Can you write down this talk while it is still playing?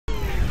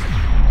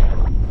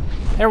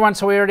Hey everyone,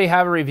 so we already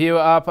have a review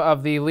up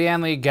of the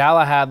Lian Li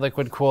Galahad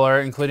liquid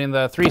cooler, including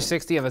the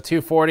 360 and the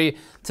 240.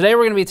 Today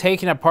we're going to be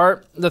taking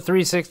apart the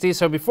 360,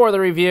 so before the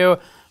review,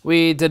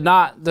 we did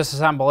not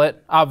disassemble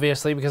it,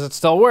 obviously, because it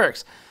still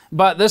works.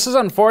 But this is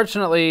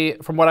unfortunately,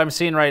 from what I'm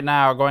seeing right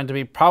now, going to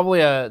be probably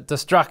a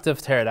destructive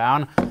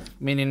teardown,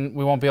 meaning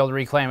we won't be able to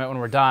reclaim it when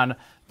we're done,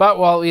 but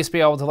we'll at least be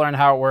able to learn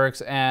how it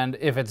works and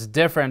if it's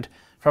different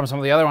from some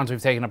of the other ones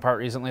we've taken apart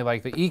recently,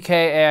 like the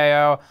EK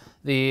AIO,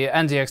 the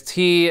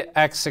NZXT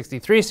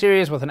X63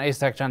 series with an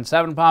Asetek Gen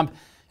 7 pump,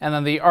 and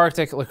then the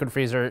Arctic Liquid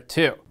Freezer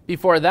 2.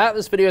 Before that,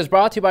 this video is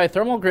brought to you by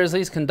Thermal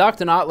Grizzly's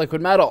Conductonaut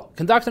Liquid Metal.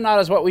 Conductonaut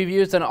is what we've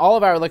used in all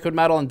of our liquid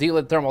metal and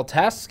delit thermal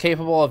tests,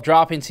 capable of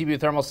dropping CPU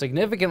thermals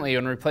significantly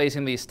when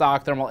replacing the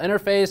stock thermal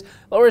interface.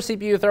 Lower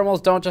CPU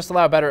thermals don't just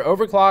allow better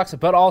overclocks,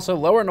 but also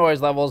lower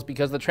noise levels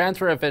because the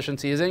transfer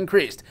efficiency is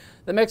increased.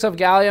 The mix of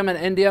gallium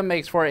and indium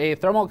makes for a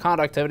thermal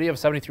conductivity of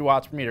 73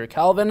 watts per meter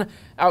Kelvin,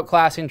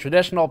 outclassing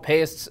traditional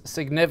pastes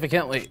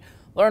significantly.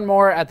 Learn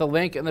more at the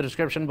link in the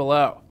description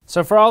below.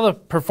 So for all the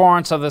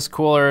performance of this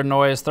cooler,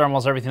 noise,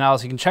 thermals, everything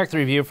else, you can check the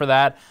review for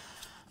that.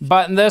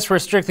 But in this, we're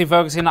strictly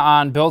focusing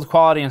on build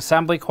quality and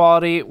assembly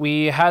quality.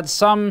 We had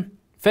some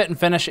fit and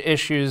finish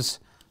issues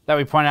that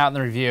we point out in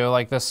the review,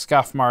 like this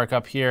scuff mark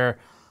up here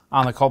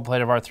on the cold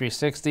plate of our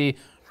 360.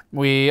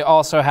 We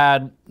also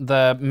had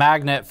the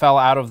magnet fell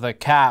out of the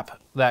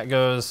cap that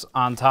goes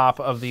on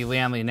top of the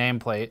Lian Li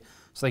nameplate.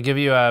 So they give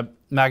you a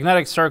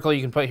magnetic circle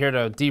you can put here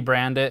to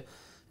debrand it,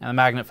 and the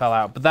magnet fell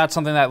out. But that's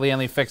something that Lian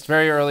Li fixed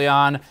very early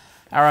on.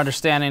 Our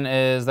understanding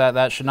is that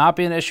that should not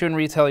be an issue in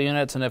retail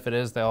units, and if it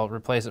is, they'll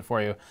replace it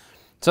for you.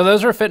 So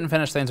those are fit and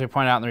finish things we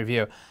point out in the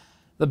review.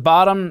 The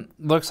bottom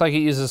looks like it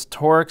uses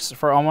Torx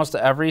for almost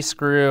every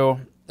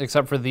screw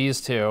except for these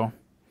two,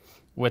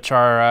 which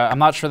are, I'm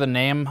not sure the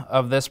name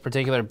of this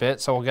particular bit,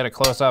 so we'll get a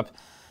close-up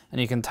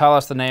and you can tell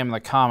us the name in the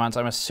comments.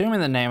 I'm assuming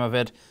the name of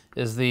it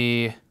is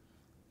the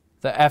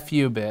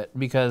FU bit,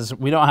 because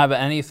we don't have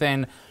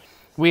anything.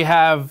 We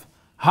have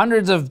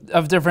hundreds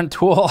of different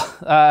tool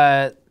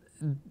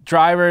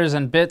drivers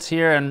and bits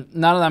here, and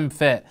none of them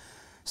fit.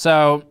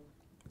 So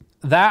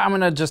that I'm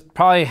gonna just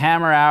probably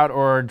hammer out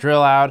or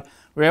drill out.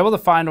 We were able to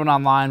find one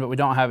online, but we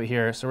don't have it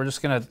here, so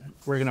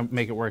we're gonna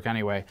make it work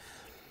anyway.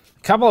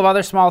 A couple of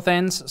other small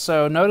things.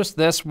 So notice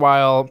this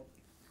while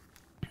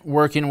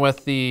working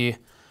with the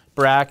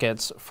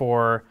brackets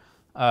for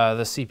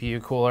the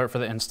CPU cooler for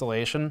the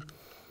installation,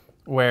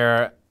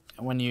 where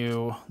when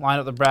you line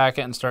up the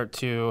bracket and start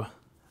to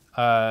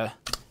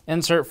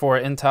insert for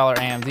Intel or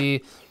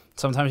AMD,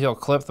 sometimes you'll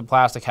clip the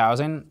plastic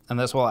housing, and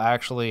this will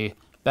actually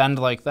bend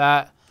like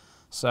that.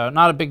 So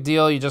not a big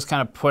deal, you just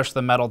kind of push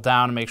the metal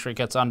down and make sure it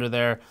gets under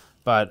there,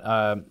 but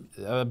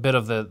a bit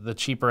of the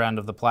cheaper end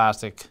of the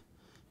plastic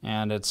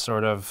and its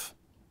sort of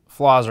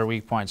flaws or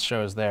weak points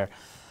shows there.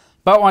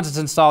 But once it's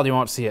installed, you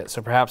won't see it,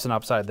 so perhaps an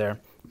upside there.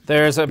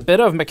 There's a bit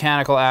of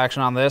mechanical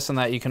action on this in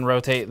that you can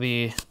rotate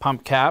the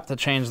pump cap to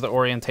change the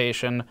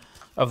orientation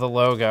of the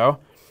logo.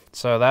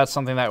 So that's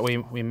something that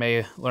we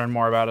may learn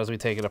more about as we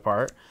take it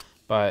apart,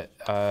 but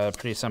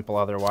pretty simple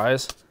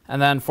otherwise.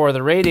 And then for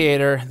the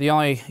radiator, the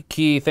only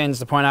key things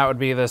to point out would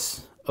be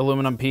this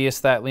aluminum piece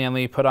that Lian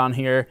Li put on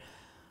here.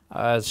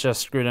 It's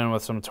just screwed in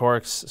with some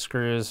Torx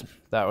screws.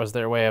 That was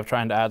their way of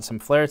trying to add some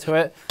flair to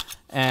it.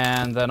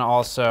 And then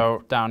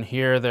also down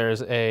here,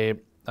 there's a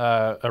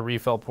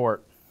refill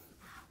port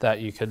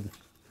that you could,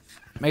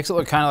 makes it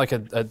look kind of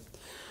like a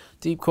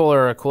deep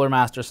cooler or a Cooler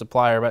Master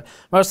supplier, but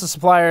most of the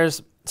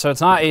suppliers, so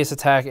it's not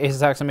Asetek.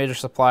 Asetek's a major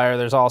supplier.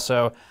 There's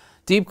also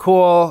Deep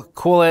Cool,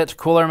 Coolit,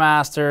 Cooler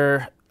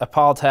Master,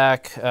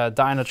 Appaltech,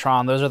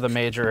 Dynatron. Those are the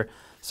major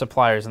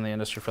suppliers in the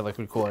industry for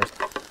liquid coolers.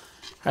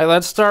 All right,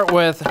 let's start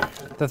with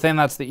the thing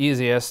that's the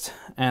easiest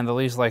and the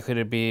least likely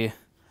to be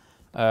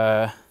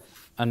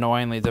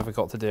annoyingly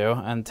difficult to do,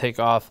 and take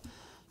off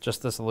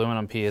just this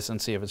aluminum piece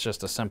and see if it's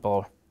just a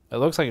simple, it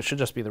looks like it should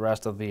just be the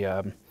rest of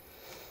the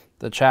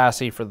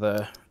chassis for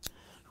the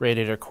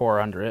radiator core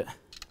under it,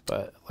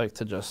 but I'd like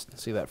to just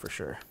see that for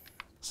sure.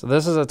 So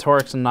this is a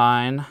Torx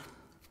 9,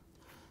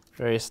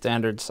 very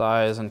standard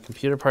size in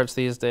computer parts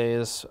these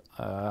days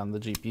on the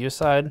GPU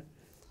side.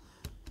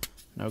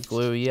 No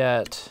glue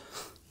yet.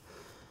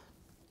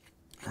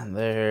 And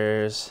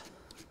there's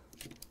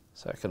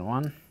second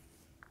one.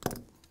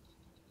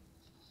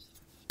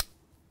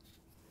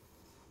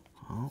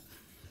 Oh,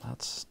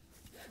 that's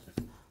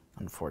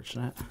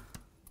unfortunate.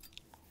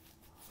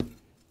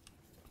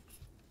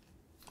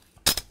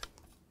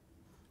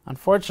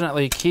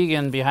 Unfortunately,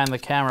 Keegan behind the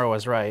camera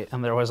was right,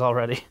 and there was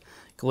already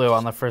glue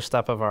on the first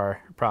step of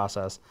our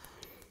process.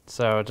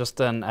 So just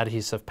an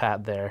adhesive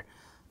pad there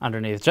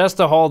underneath, just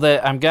to hold it.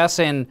 I'm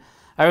guessing,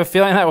 I have a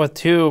feeling that with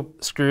two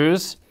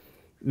screws,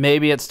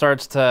 maybe it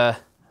starts to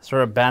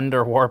sort of bend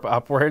or warp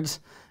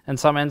upwards in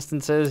some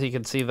instances. You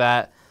can see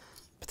that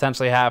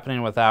potentially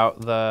happening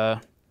without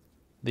the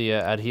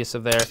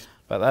adhesive there,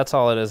 but that's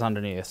all it is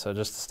underneath. So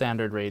just a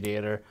standard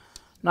radiator.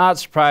 Not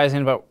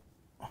surprising, but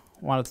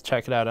wanted to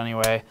check it out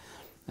anyway,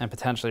 and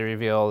potentially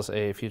reveals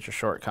a future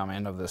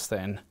shortcoming of this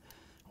thing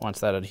once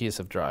that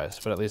adhesive dries,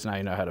 but at least now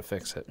you know how to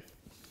fix it.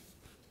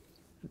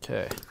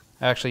 Okay,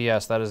 actually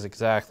yes, that is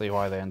exactly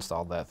why they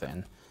installed that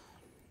thing,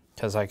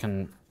 because I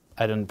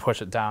didn't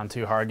push it down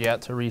too hard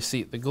yet to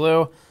reseat the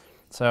glue,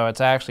 so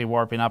it's actually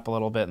warping up a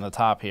little bit in the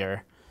top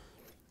here,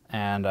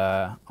 and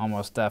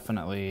almost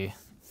definitely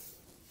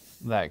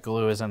that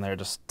glue is in there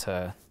just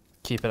to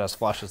keep it as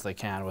flush as they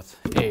can with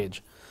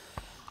age.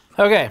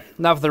 Okay,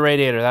 enough of the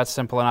radiator, that's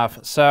simple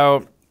enough.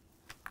 So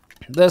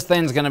this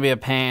thing's gonna be a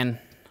pain.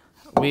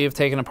 We've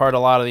taken apart a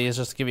lot of these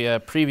just to give you a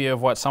preview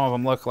of what some of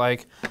them look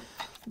like.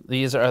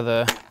 These are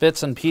the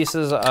bits and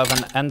pieces of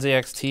an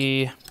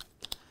NZXT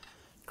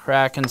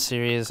Kraken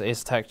series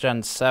Asetek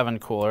Gen 7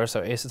 cooler.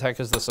 So Asetek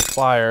is the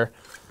supplier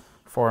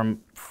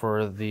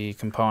for the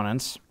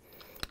components.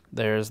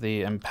 There's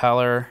the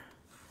impeller,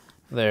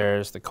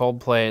 there's the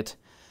Coldplate,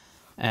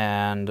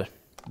 and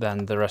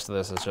then the rest of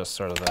this is just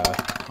sort of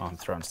the, oh, I'm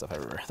throwing stuff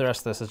everywhere. The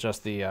rest of this is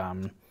just the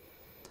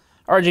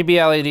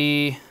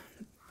RGB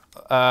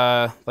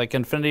LED, like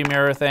infinity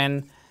mirror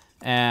thing,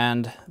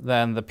 and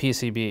then the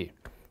PCB.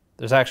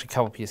 There's actually a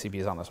couple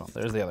PCBs on this one.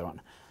 There's the other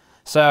one.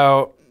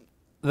 So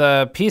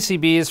the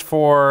PCBs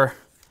for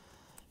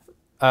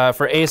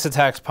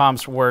Asetek's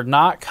pumps were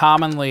not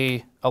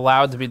commonly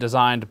allowed to be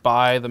designed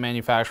by the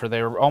manufacturer.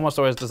 They were almost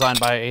always designed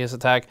by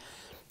Asetek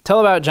till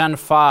about Gen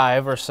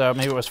 5 or so,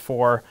 maybe it was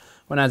 4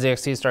 when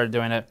NZXT started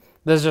doing it.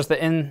 This is just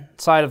the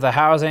inside of the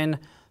housing.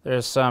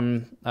 There's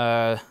some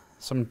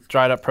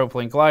dried up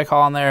propylene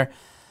glycol in there.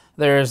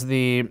 There's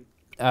the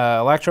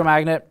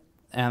electromagnet,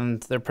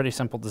 and they're pretty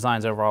simple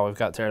designs overall. We've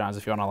got teardowns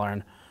if you want to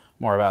learn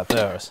more about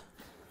those.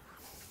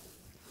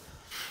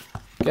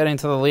 Getting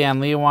to the Lian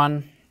Li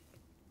one,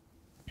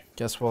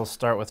 guess we'll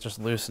start with just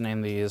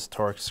loosening these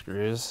Torx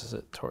screws. Is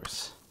it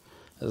Torx?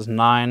 There's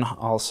 9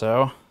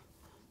 also.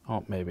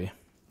 Oh, maybe.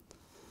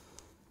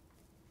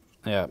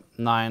 Yeah,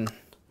 9.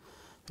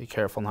 Be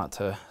careful not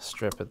to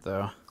strip it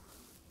though.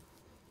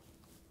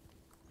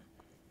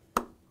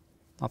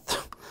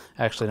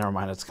 Actually, never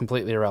mind. It's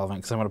completely irrelevant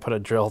because I'm going to put a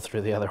drill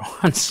through the other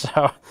one,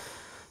 so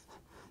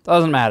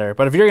doesn't matter.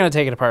 But if you're going to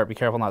take it apart, be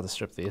careful not to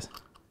strip these.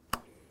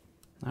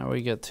 Now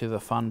we get to the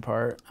fun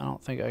part. I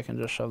don't think I can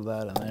just shove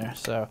that in there,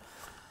 so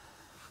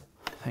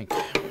I think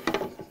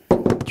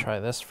I'll try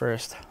this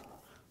first.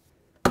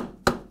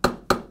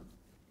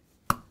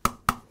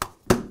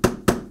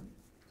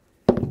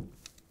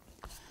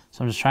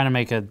 So I'm just trying to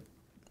make a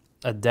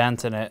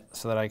dent in it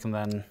so that I can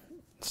then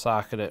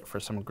socket it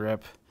for some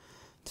grip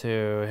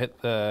to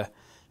hit the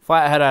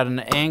flathead at an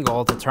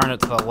angle to turn it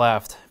to the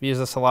left. I've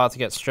used this a lot to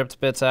get stripped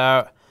bits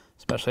out,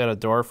 especially out of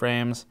door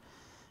frames,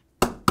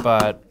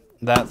 but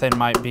that thing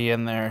might be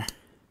in there,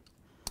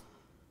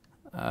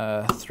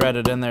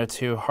 threaded in there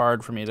too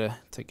hard for me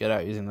to get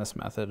out using this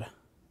method.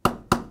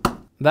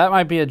 That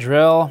might be a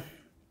drill,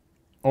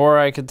 or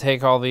I could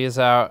take all these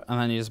out and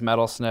then use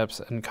metal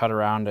snips and cut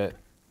around it,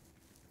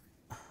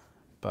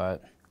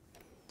 but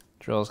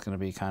drill is going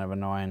to be kind of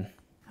annoying.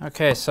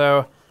 Okay,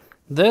 so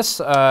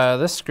this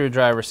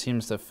screwdriver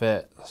seems to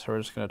fit, so we're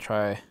just going to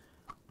try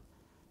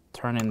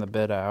turning the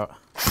bit out.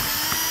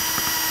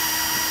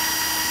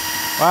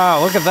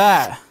 Wow, look at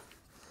that.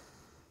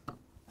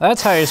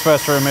 That's how you're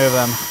supposed to remove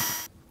them.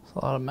 It's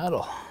a lot of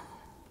metal.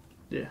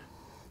 Yeah.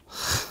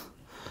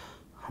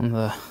 On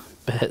the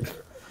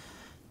bit.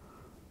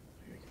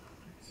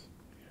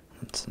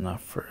 That's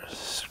enough for a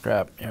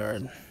scrap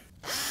yard.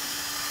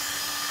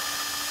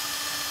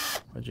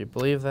 Would you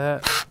believe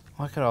that?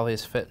 Look at all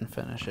these fit and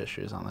finish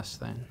issues on this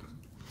thing.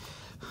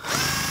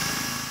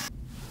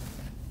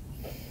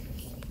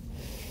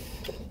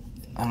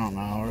 I don't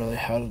know really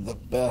how to the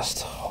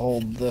best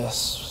hold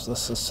this.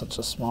 This is such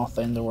a small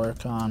thing to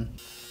work on.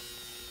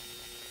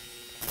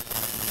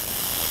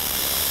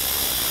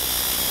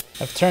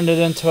 I've turned it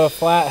into a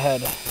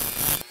flathead.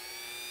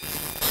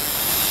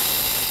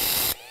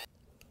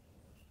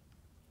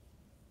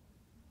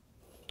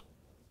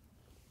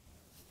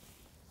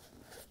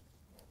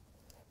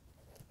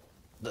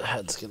 The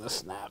head's gonna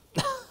snap.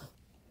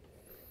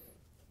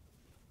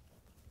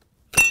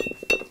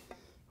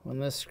 When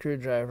this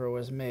screwdriver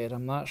was made,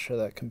 I'm not sure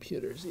that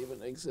computers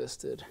even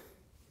existed,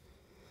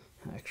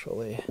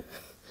 actually.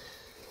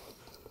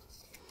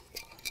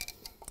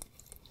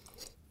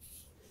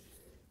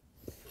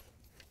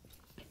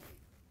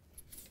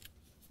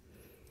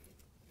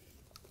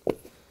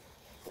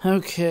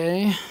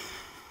 Okay.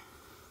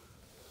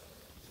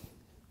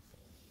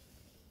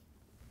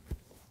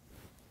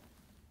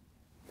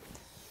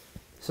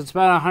 So it's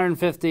about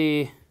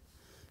 150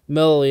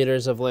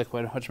 milliliters of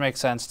liquid, which makes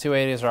sense.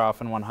 280s are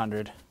often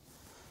 100.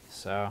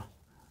 So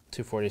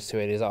 240s,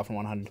 280s, often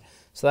 100.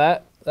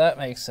 So that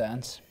makes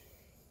sense.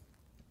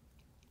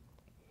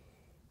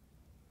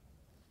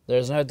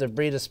 There's no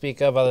debris to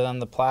speak of other than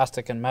the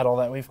plastic and metal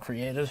that we've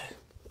created.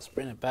 Let's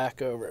bring it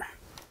back over.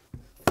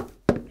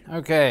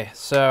 Okay,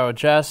 so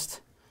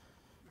just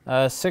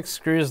 6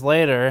 screws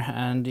later,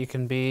 and you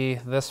can be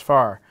this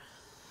far.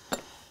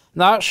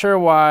 Not sure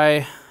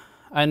why.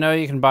 I know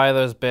you can buy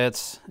those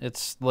bits.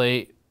 It's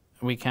late.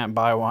 We can't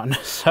buy one.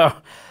 So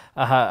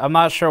I'm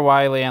not sure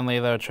why Lian Li,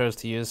 though, chose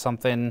to use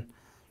something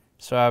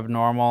so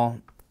abnormal.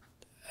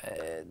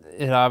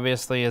 It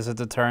obviously is a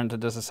deterrent to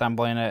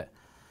disassembling it,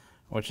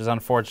 which is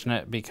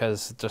unfortunate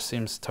because it just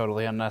seems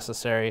totally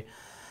unnecessary.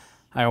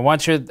 I mean,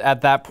 once you're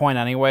at that point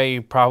anyway,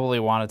 you probably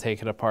want to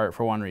take it apart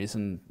for one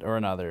reason or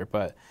another.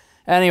 But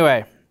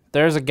anyway,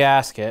 there's a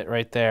gasket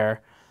right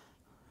there.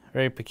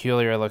 Very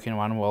peculiar looking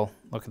one. We'll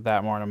look at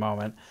that more in a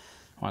moment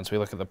once we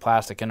look at the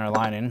plastic inner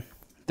lining.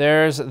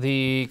 There's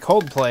the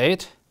cold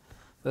plate.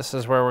 This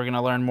is where we're going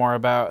to learn more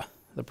about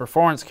the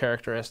performance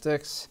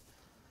characteristics.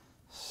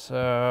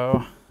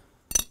 So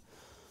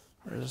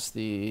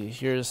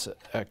here's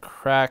a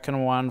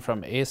Kraken one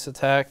from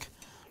Asetek.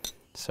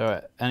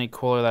 So any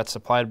cooler that's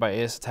supplied by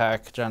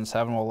Asetek Gen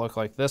 7 will look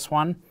like this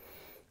one.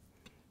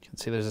 You can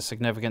see there's a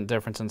significant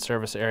difference in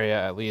surface area,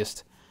 at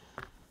least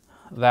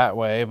that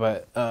way,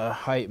 but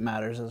height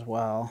matters as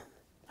well.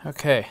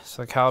 Okay,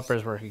 so the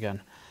calipers work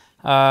again.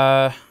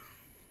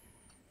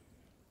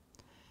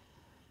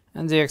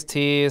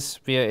 NZXTs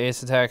via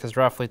Asetek is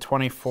roughly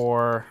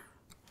 24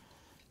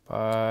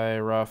 by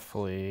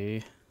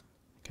roughly,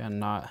 again,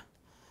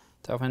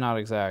 definitely not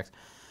exact,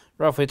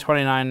 roughly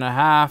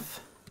 29.5.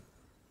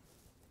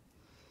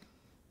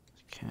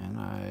 Can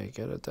I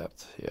get a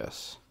depth?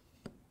 Yes.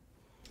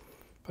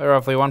 By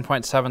roughly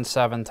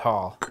 1.77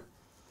 tall.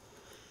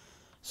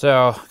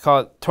 So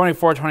call it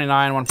 24,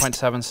 29,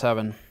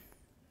 1.77.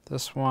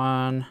 This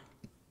one,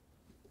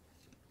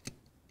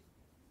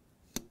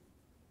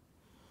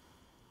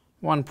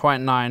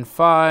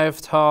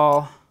 1.95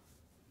 tall.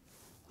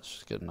 Let's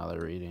just get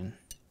another reading.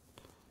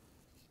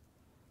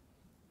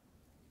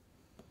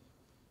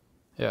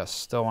 Yes,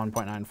 still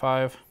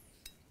 1.95.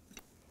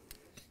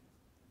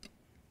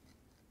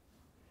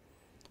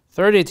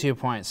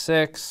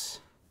 32.6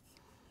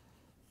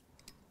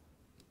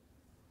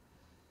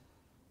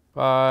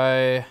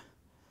 by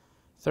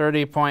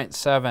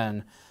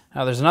 30.7.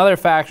 Now there's another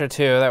factor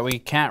too that we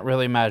can't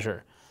really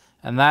measure,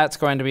 and that's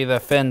going to be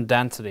the fin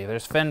density.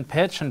 There's fin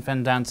pitch and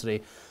fin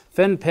density.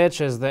 Fin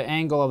pitch is the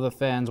angle of the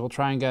fins. We'll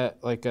try and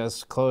get like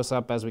as close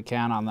up as we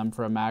can on them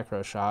for a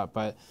macro shot,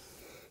 but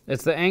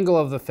it's the angle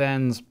of the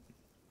fins,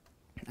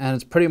 and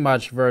it's pretty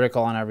much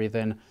vertical on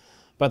everything.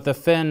 But the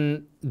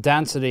fin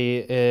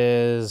density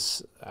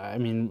is, I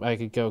mean, I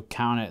could go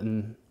count it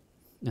in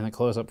the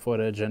close-up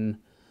footage and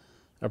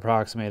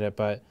approximate it,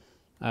 but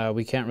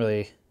we can't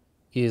really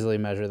easily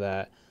measure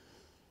that.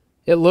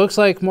 It looks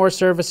like more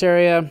surface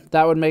area.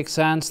 That would make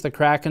sense. The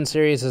Kraken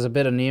series is a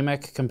bit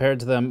anemic compared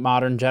to the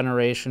modern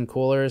generation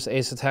coolers.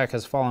 Asetek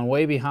has fallen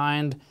way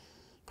behind.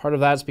 Part of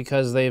that's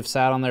because they've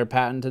sat on their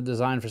patented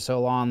design for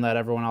so long that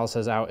everyone else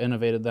has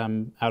out-innovated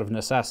them out of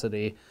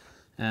necessity.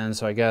 And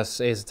so I guess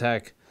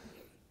Asetek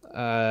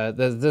at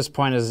this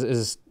point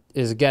is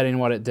getting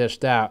what it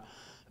dished out.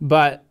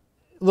 But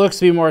looks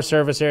to be more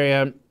surface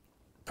area.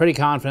 Pretty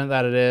confident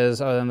that it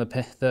is, other than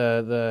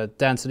the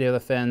density of the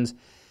fins.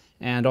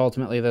 And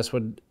ultimately, this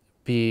would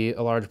be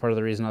a large part of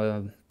the reason, other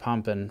than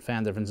pump and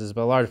fan differences,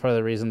 but a large part of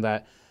the reason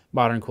that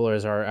modern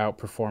coolers are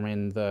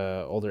outperforming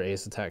the older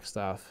Asetek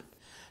stuff.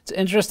 It's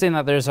interesting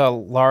that there's a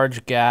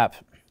large gap.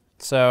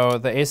 So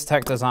the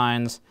Asetek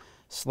designs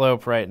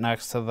slope right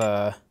next to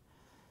the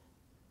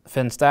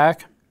fin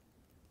stack.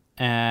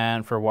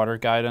 And for water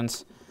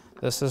guidance,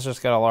 this has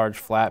just got a large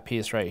flat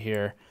piece right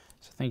here.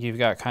 So I think you've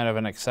got kind of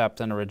an accept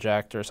and a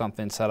reject or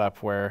something set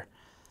up where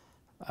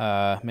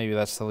maybe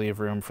that's to leave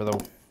room for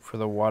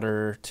the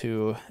water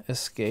to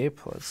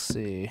escape. Let's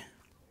see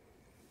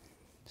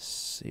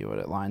what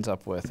it lines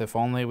up with. If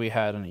only we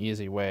had an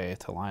easy way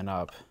to line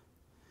up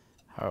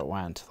how it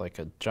went, like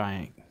a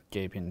giant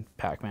gaping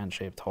Pac-Man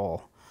shaped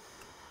hole.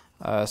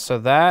 So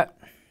that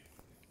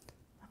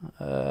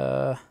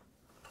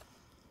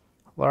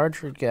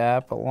larger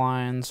gap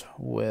aligns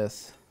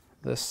with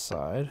this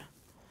side,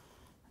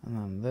 and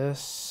then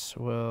this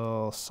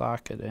will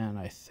socket in,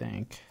 I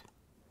think.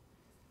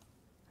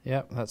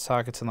 Yep, that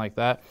sockets in like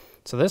that.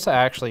 So this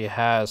actually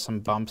has some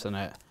bumps in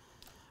it.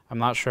 I'm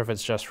not sure if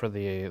it's just for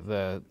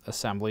the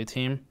assembly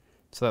team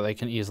so that they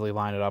can easily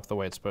line it up the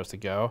way it's supposed to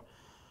go,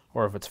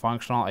 or if it's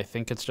functional. I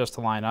think it's just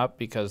to line up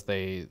because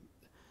they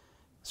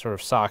sort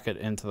of socket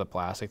into the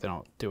plastic. They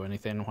don't do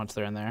anything once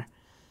they're in there.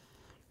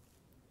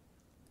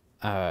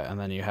 And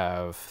then you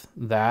have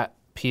that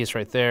piece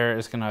right there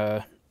is going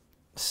to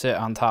sit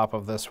on top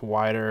of this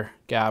wider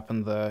gap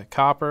in the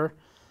copper.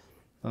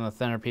 Then the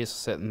thinner piece will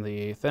sit in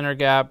the thinner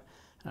gap.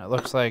 And it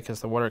looks like,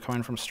 is the water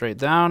coming from straight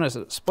down? Is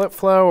it split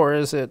flow or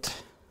is it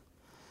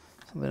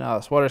something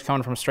else? Water's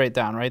coming from straight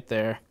down right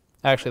there.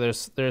 Actually,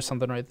 there's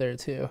something right there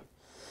too.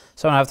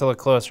 So I'm going to have to look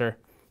closer.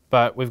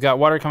 But we've got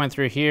water coming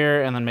through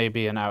here and then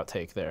maybe an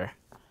outtake there,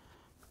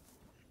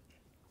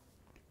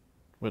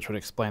 which would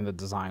explain the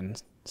design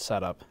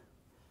setup.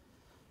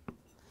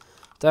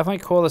 Definitely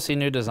cool to see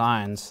new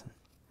designs.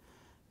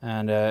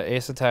 And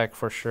Asetek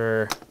for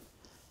sure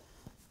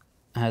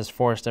has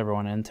forced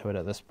everyone into it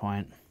at this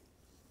point.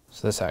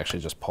 So this actually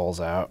just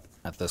pulls out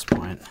at this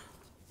point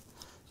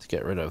to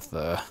get rid of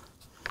the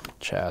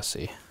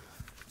chassis.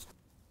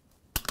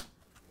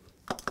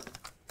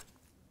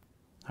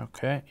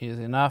 Okay,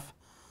 easy enough.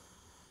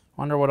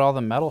 Wonder what all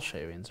the metal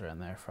shavings are in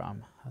there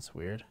from. That's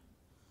weird.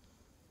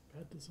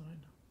 Bad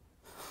design.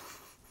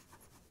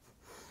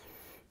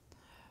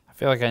 I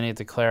feel like I need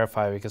to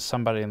clarify because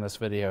somebody in this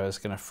video is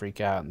going to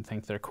freak out and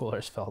think their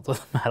cooler's filled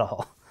with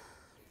metal.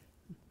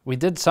 We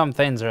did some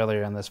things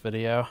earlier in this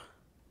video.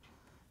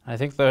 I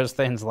think those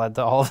things led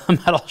to all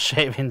the metal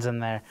shavings in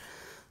there.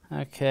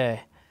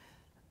 Okay.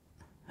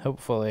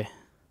 Hopefully.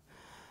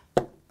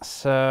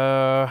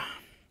 So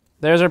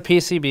there's our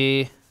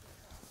PCB.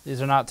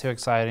 These are not too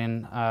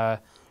exciting.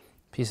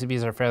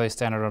 PCBs are fairly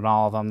standard on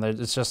all of them.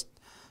 It's just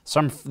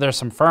there's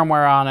some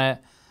firmware on it,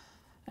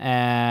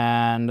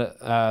 and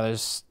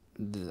there's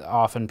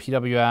often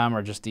PWM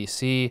or just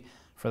DC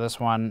for this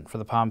one, for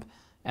the pump,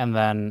 and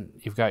then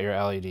you've got your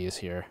LEDs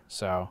here.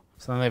 So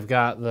then they've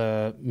got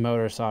the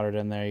motor soldered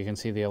in there. You can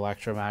see the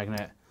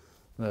electromagnet,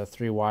 the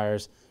 3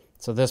 wires.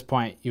 So at this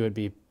point, you would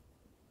be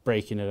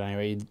breaking it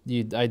anyway.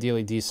 You'd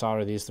ideally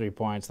desolder these 3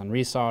 points, then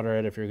resolder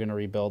it if you're going to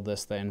rebuild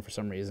this thing for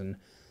some reason.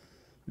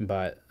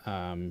 But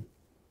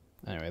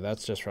anyway,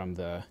 that's just from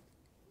the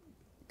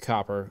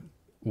copper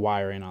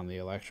wiring on the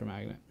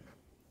electromagnet.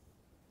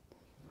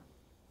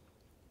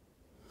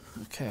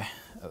 Okay,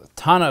 a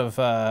ton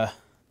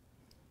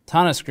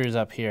of screws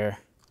up here.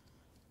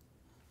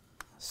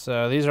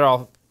 So these are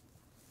all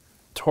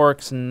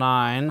Torx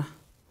 9.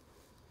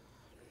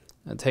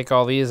 And take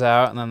all these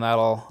out, and then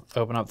that'll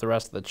open up the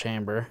rest of the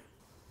chamber.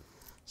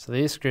 So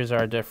these screws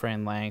are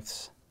differing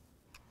lengths.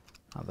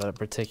 Not that it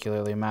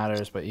particularly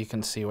matters, but you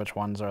can see which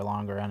ones are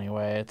longer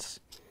anyway. It's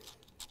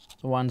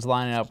the ones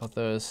lining up with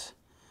those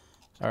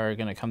are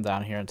going to come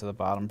down here into the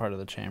bottom part of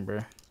the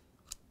chamber.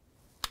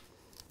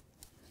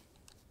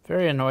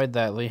 Very annoyed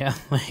that Lian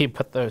Li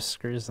put those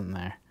screws in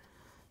there.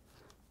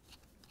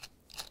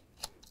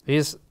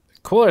 These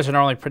coolers are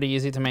normally pretty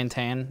easy to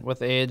maintain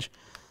with age.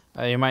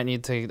 You might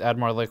need to add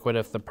more liquid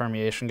if the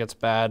permeation gets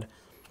bad.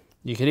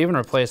 You could even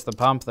replace the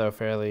pump, though,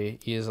 fairly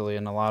easily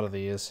in a lot of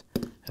these,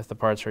 if the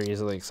parts are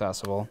easily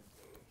accessible.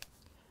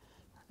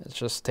 It's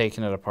just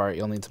taking it apart.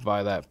 You'll need to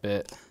buy that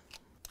bit.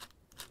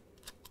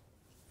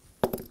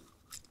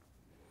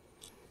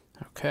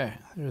 Okay,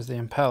 there's the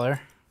impeller.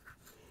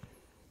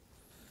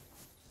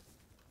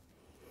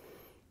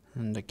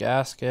 And the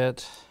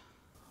gasket.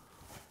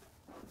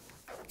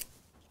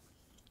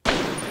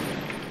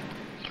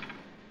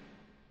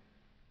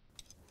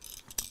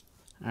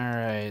 All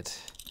right,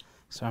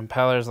 so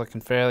impeller's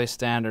looking fairly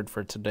standard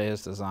for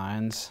today's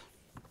designs.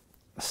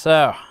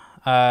 So,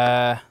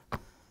 impeller,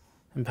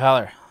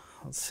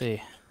 let's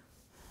see.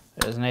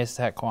 There's an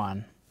Aztec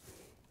one.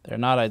 They're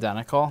not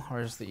identical.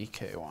 Where's the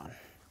EK one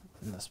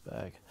in this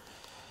bag?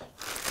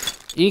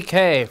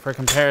 EK, for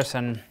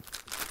comparison,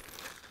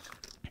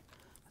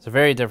 it's a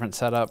very different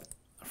setup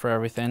for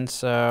everything.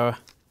 So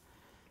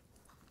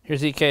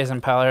here's EK's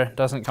impeller.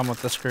 Doesn't come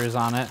with the screws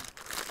on it.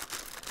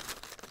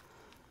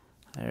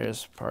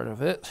 There's part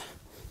of it.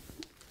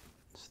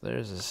 So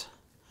there's this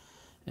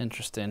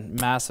interesting,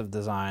 massive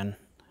design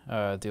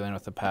dealing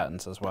with the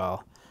patents as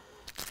well.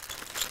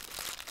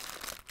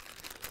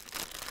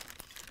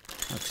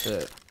 That's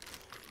it.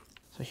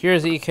 So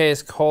here's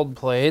EK's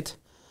Coldplate.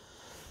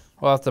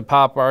 We'll have to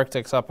pop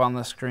Arctics up on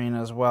the screen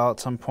as well at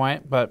some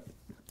point, but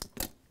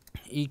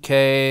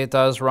EK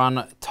does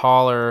run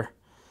taller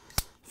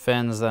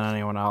fins than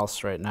anyone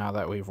else right now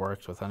that we've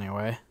worked with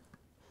anyway.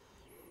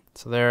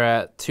 So they're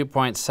at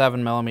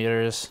 2.7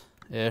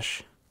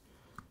 millimeters-ish.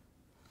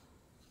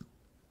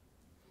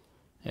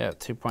 Yeah,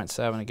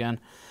 2.7 again.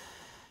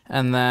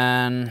 And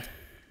then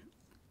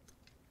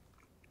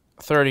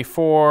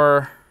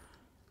 34,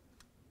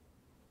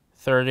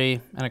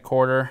 30 and a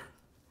quarter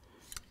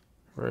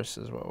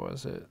versus, what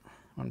was it?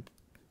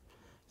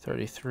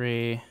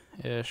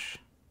 33-ish.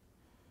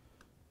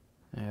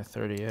 Yeah,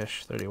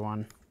 30-ish,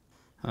 31.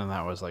 And then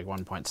that was like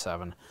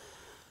 1.7.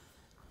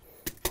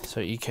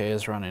 So EK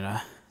is running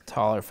a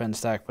taller fin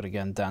stack, but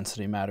again,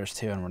 density matters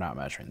too, and we're not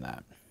measuring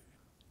that.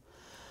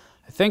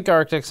 I think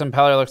Arctic's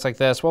impeller looks like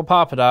this. We'll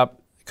pop it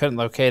up. Couldn't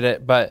locate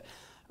it, but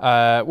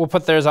we'll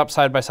put theirs up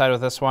side by side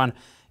with this one.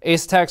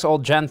 Aztec's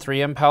old Gen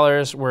 3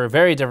 impellers were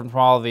very different from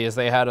all of these.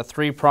 They had a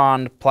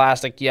 3-pronged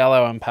plastic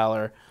yellow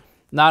impeller.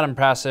 Not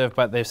impressive,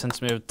 but they've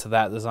since moved to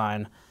that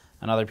design,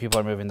 and other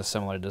people are moving to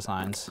similar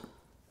designs.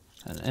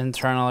 And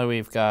internally,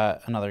 we've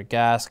got another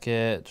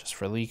gasket just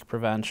for leak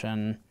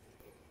prevention,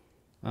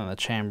 and the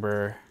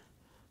chamber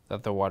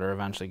that the water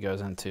eventually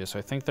goes into. So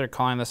I think they're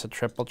calling this a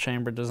triple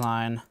chamber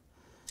design.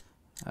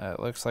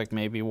 It looks like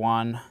maybe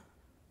one.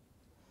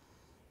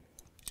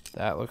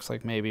 That looks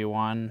like maybe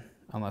one,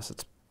 unless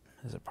it's,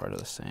 is it part of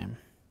the same?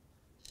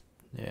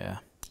 Yeah.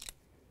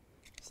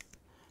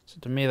 So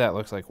to me that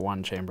looks like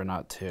one chamber,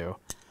 not two.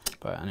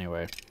 But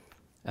anyway.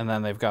 And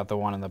then they've got the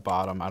one in the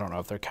bottom. I don't know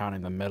if they're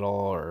counting the middle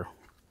or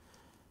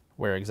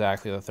where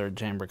exactly the third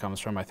chamber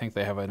comes from. I think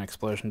they have an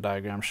explosion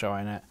diagram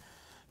showing it.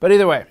 But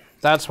either way,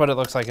 that's what it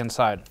looks like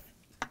inside.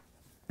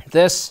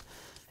 This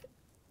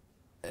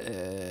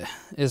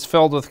is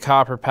filled with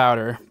copper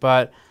powder,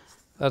 but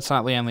that's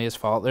not Lian Li's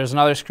fault. There's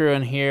another screw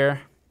in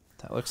here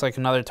that looks like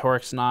another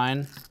Torx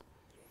 9.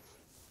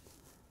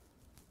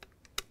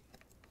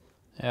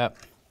 Yep.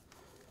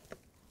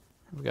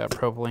 We've got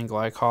propylene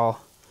glycol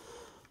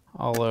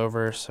all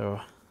over, so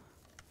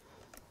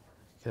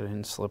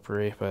getting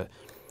slippery. But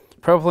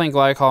propylene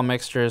glycol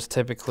mixtures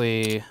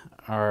typically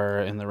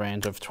are in the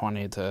range of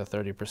 20 to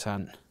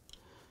 30%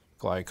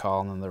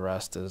 glycol, and then the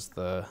rest is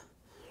the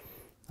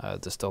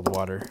distilled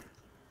water.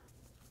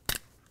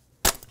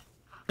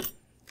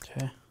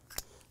 Okay,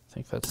 I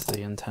think that's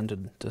the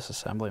intended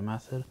disassembly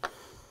method.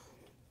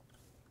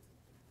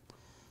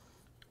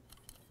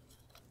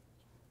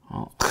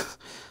 Well,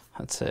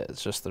 that's it,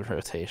 it's just the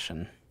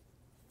rotation.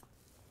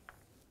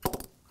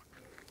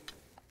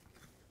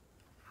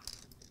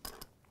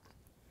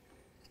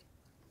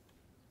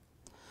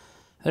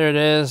 There it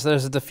is,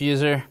 there's a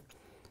diffuser.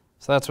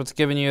 So that's what's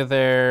giving you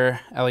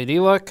their LED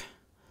look,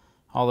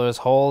 all those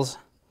holes.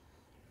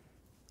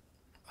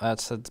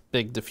 That's a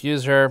big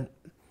diffuser.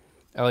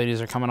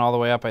 LEDs are coming all the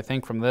way up, I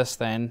think, from this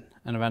thing,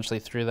 and eventually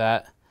through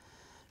that,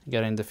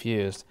 getting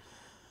diffused.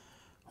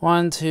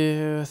 1,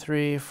 2,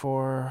 3,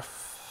 4,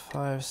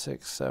 5,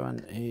 6,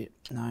 7, 8,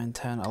 9,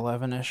 10,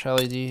 11-ish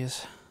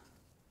LEDs.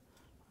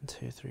 1,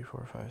 2, 3,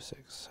 4, 5,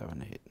 6,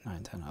 7, 8,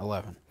 9, 10,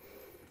 11.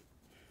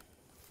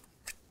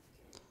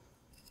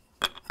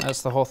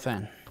 That's the whole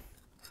thing.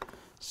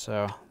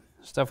 So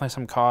there's definitely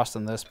some cost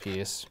in this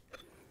piece,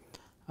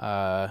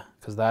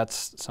 because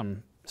that's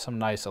some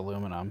nice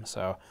aluminum.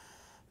 So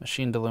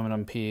machined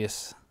aluminum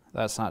piece,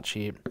 that's not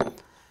cheap.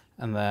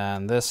 And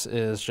then this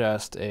is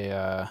just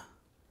a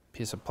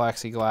piece of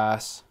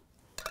plexiglass,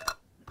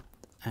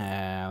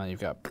 and then you've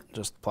got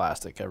just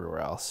plastic everywhere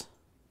else,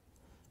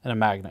 and a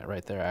magnet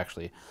right there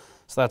actually.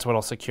 So that's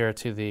what'll secure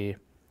to the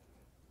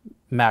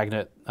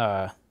magnet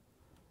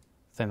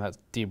thing that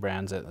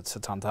debrands it, that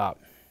sits on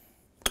top.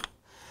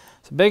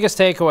 So biggest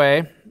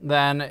takeaway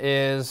then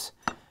is,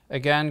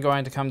 again,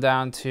 going to come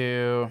down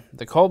to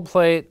the cold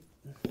plate,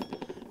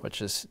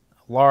 which is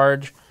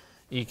large.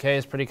 EK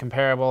is pretty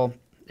comparable.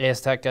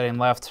 ASTEC getting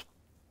left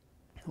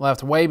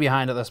way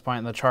behind at this point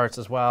in the charts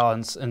as well,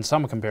 and in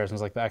some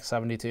comparisons like the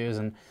X72s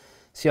and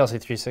CLC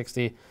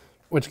 360,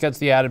 which gets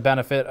the added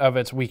benefit of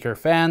its weaker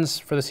fans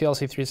for the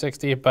CLC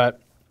 360,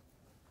 but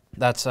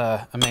that's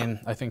a main,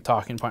 I think,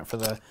 talking point for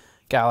the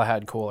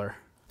Galahad cooler.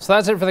 So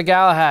that's it for the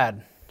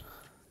Galahad.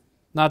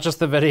 Not just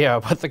the video,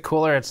 but the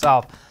cooler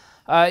itself.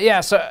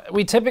 Yeah, so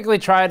we typically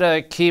try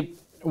to keep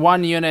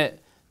one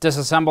unit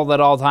disassembled at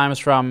all times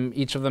from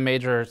each of the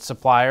major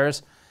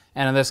suppliers.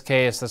 And in this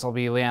case, this will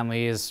be Lian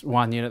Li's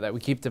one unit that we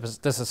keep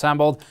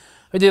disassembled.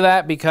 We do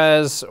that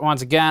because,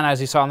 once again, as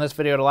you saw in this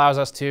video, it allows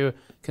us to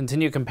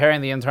continue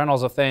comparing the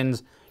internals of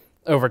things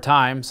over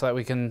time so that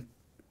we can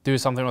do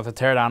something with a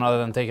teardown other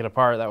than take it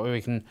apart. That way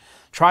we can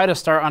try to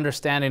start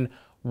understanding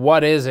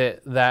what is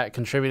it that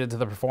contributed to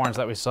the performance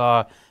that we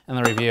saw in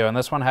the review. And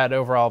this one had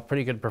overall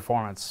pretty good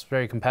performance,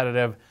 very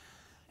competitive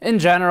in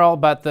general,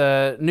 but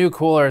the new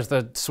coolers,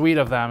 the suite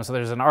of them, so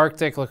there's an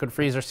Arctic liquid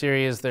freezer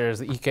series, there's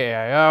the EK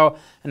AIO,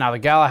 and now the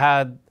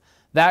Galahad.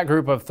 That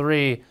group of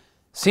three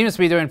seems to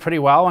be doing pretty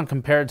well when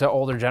compared to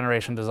older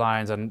generation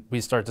designs, and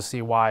we start to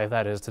see why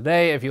that is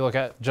today. If you look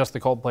at just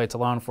the Coldplates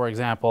alone, for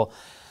example,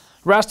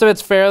 the rest of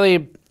it's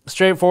fairly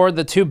straightforward.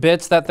 The two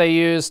bits that they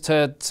use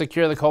to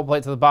secure the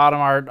Coldplate to the bottom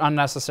are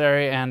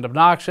unnecessary and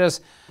obnoxious,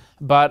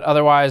 but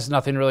otherwise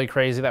nothing really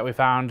crazy that we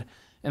found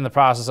in the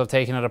process of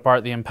taking it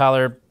apart. The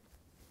impeller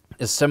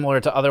is similar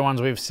to other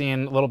ones we've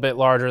seen, a little bit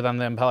larger than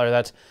the impeller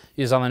that's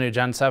used on the new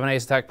Gen 7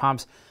 ASTEC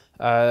pumps.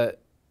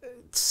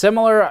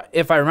 Similar,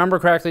 if I remember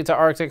correctly, to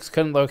Arctic's,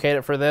 couldn't locate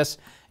it for this.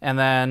 And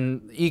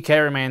then EK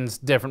remains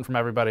different from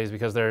everybody's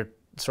because they're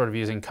sort of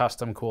using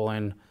custom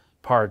cooling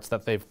parts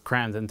that they've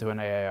crammed into an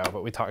AIO,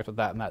 but we talked about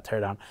that in that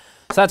teardown.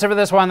 So that's it for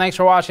this one. Thanks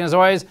for watching. As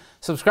always,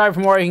 subscribe for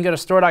more. You can go to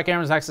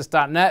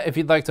store.gamersnexus.net if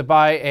you'd like to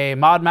buy a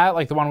mod mat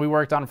like the one we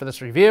worked on for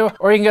this review,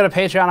 or you can go to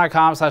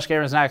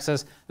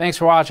patreon.com/gamersnexus. Thanks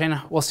for watching.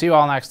 We'll see you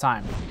all next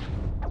time.